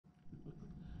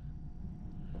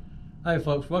Hey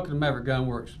folks, welcome to Maverick Gun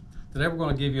Works. Today we're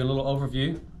going to give you a little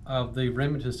overview of the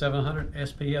Remington 700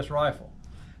 SPS Rifle.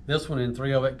 This one in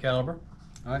 .308 caliber.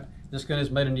 All right, this gun is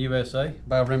made in the USA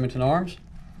by Remington Arms.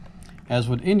 As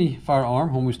with any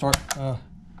firearm, when we start to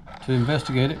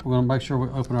investigate it, we're going to make sure we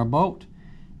open our bolt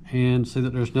and see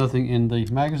that there's nothing in the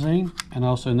magazine and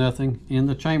also nothing in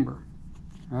the chamber.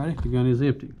 All right, the gun is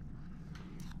empty.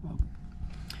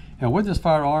 Now with this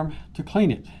firearm, to clean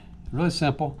it, really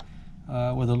simple.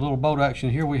 With a little bolt action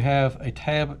here, we have a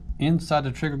tab inside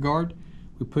the trigger guard.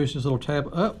 We push this little tab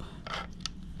up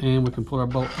and we can pull our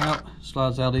bolt out,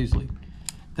 slides out easily.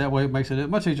 That way it makes it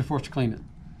much easier for us to clean it.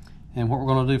 And what we're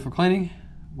going to do for cleaning,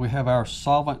 we have our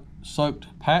solvent soaked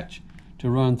patch to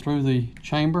run through the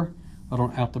chamber right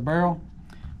on out the barrel.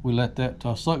 We let that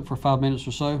soak for 5 minutes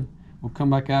or so. We'll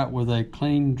come back out with a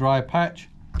clean dry patch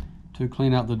to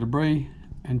clean out the debris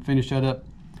and finish that up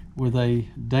with a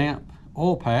damp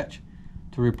oil patch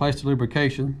to replace the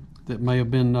lubrication that may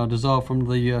have been dissolved from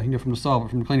the from the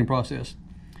solvent, from the cleaning process.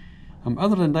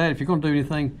 Other than that, if you're going to do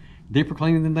anything deeper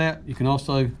cleaning than that, you can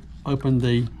also open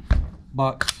the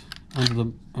box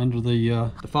under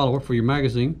the follower for your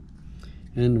magazine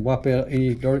and wipe out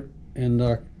any dirt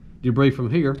and debris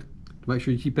from here to make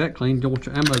sure you keep that clean. You don't want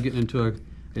your ammo getting into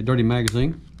a dirty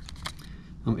magazine.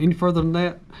 Any further than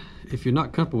that, if you're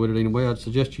not comfortable with it anyway, I'd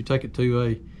suggest you take it to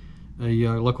a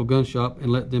local gun shop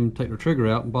and let them take the trigger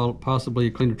out and possibly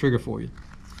clean the trigger for you.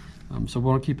 So we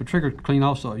want to keep the trigger clean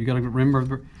also. You got to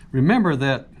remember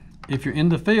that if you're in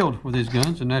the field with these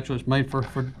guns, and naturally it's made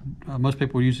for most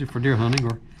people use it for deer hunting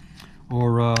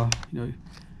or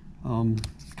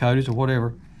coyotes or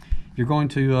whatever. You're going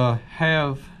to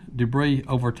have debris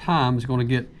over time is going to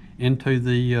get into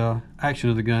the action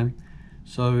of the gun.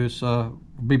 So it's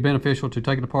be beneficial to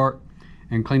take it apart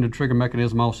and clean the trigger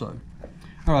mechanism also.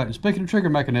 All right, and speaking of trigger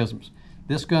mechanisms,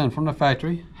 this gun from the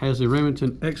factory has a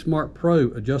Remington X-Mark Pro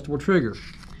adjustable trigger.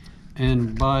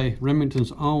 And by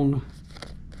Remington's own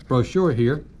brochure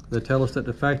here, they tell us that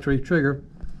the factory trigger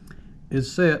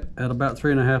is set at about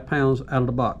 3.5 pounds out of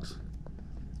the box.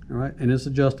 All right, and it's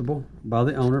adjustable by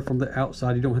the owner from the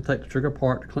outside. You don't have to take the trigger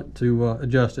apart to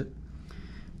adjust it.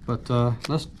 But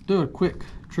let's do a quick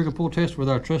trigger pull test with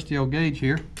our trusty old gauge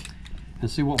here and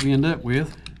see what we end up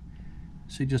with.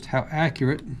 See just how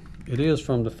accurate it is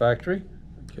from the factory.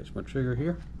 Catch my trigger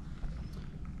here.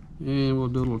 And we'll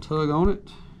do a little tug on it.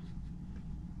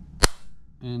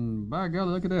 And by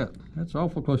golly, look at that. That's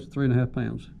awful close to 3.5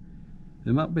 pounds.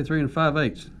 It might be 3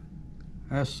 5/8.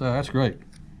 That's great.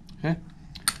 Okay.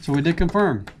 So we did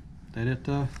confirm that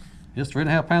it's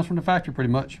 3.5 pounds from the factory pretty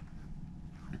much.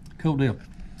 Cool deal.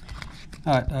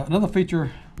 All right, another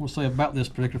feature we'll say about this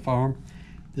particular firearm,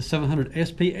 this 700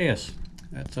 SPS.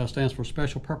 That stands for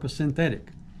Special Purpose Synthetic.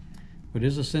 But it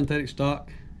is a synthetic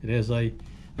stock. It has a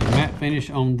matte finish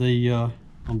on the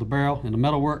barrel and the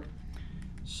metalwork.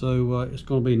 So it's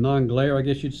going to be non-glare, I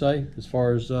guess you'd say, as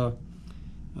far as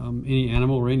any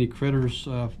animal or any critters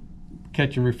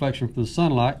catching reflection from the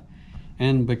sunlight.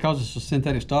 And because it's a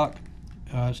synthetic stock,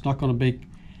 it's not going to be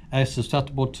as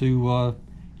susceptible to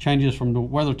changes from the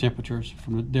weather temperatures,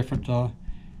 from the different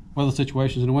weather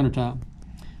situations in the wintertime.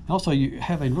 Also, you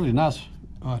have a really nice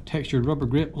textured rubber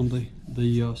grip on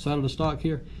the side of the stock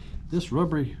here. This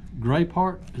rubbery gray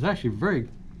part is actually very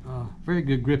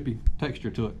good grippy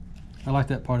texture to it. I like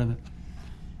that part of it.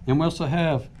 And we also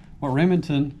have what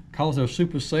Remington calls their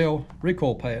Super Cell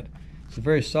recoil pad. It's a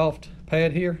very soft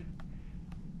pad here,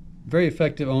 very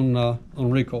effective on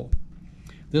recoil.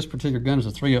 This particular gun is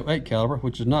a .308 caliber,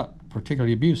 which is not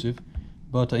particularly abusive,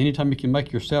 but anytime you can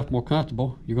make yourself more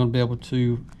comfortable, you're going to be able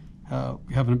to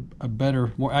have a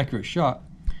better, more accurate shot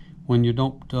when you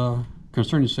don't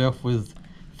concern yourself with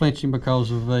flinching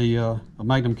because of a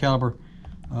magnum caliber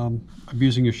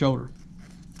abusing your shoulder.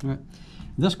 All right.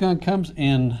 This gun comes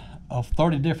in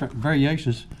 30 different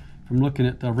variations from looking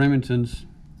at Remington's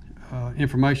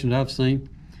information that I've seen.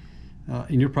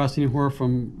 And you're priced anywhere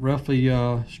from roughly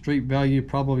street value,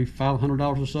 probably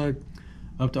 $500 or so,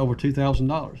 up to over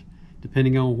 $2,000,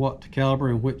 depending on what caliber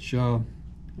and which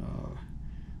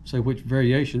which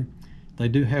variation. They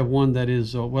do have one that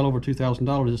is well over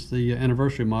 $2,000. It's the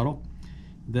anniversary model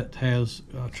that has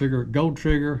gold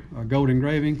trigger, gold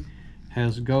engraving,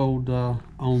 has gold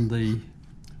on the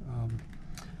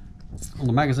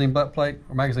magazine butt plate,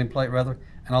 or magazine plate rather,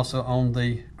 and also on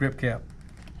the grip cap.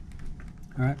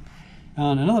 All right.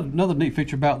 And another neat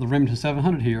feature about the Remington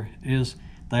 700 here is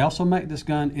they also make this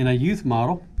gun in a youth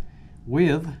model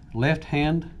with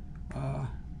left-hand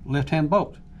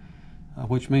bolt.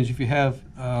 Which means if you have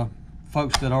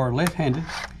folks that are left-handed,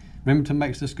 Remington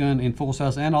makes this gun in full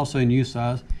size and also in youth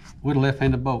size with a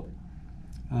left-handed bolt.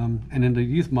 And in the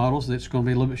youth models, it's going to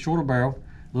be a little bit shorter barrel,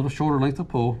 a little shorter length of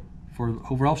pull for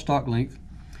overall stock length.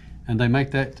 And they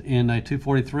make that in a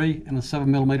 243 and a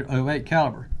 7mm .08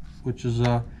 caliber, which is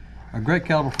a great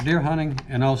caliber for deer hunting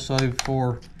and also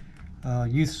for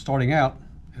youth starting out.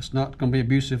 It's not going to be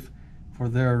abusive for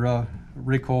their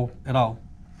recoil at all.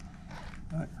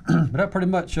 But that pretty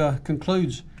much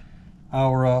concludes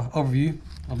our overview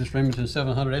of this Remington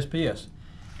 700 SPS.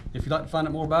 If you'd like to find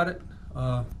out more about it,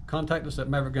 contact us at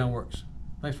Maverick Gun Works.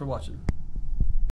 Thanks for watching.